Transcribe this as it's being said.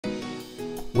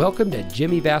Welcome to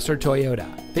Jimmy Vasser Toyota,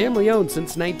 family owned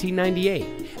since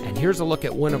 1998. And here's a look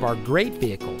at one of our great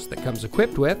vehicles that comes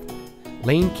equipped with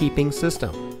lane keeping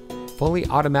system, fully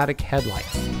automatic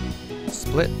headlights,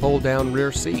 split fold down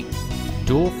rear seat,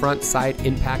 dual front side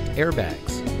impact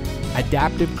airbags,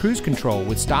 adaptive cruise control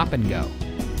with stop and go,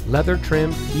 leather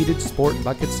trimmed heated sport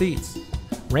bucket seats,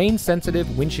 rain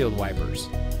sensitive windshield wipers,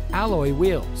 alloy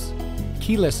wheels,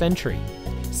 keyless entry,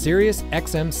 Sirius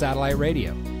XM satellite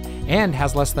radio, and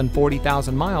has less than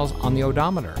 40,000 miles on the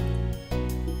odometer.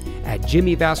 At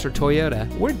Jimmy Vasser Toyota,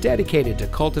 we're dedicated to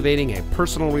cultivating a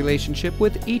personal relationship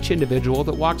with each individual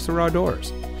that walks through our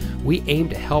doors. We aim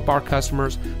to help our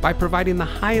customers by providing the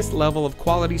highest level of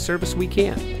quality service we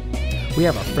can. We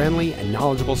have a friendly and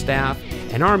knowledgeable staff,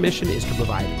 and our mission is to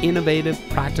provide innovative,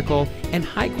 practical, and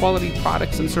high-quality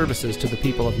products and services to the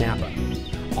people of Napa.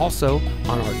 Also,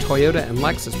 on our Toyota and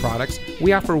Lexus products,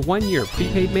 we offer 1-year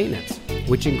prepaid maintenance,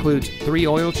 which includes 3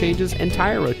 oil changes and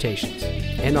tire rotations.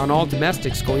 And on all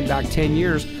domestics going back 10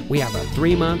 years, we have a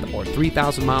 3-month or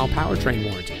 3,000-mile powertrain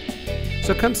warranty.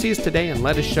 So come see us today and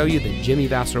let us show you the Jimmy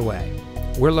Vasser way.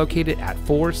 We're located at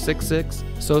 466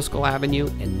 Soscol Avenue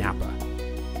in Napa.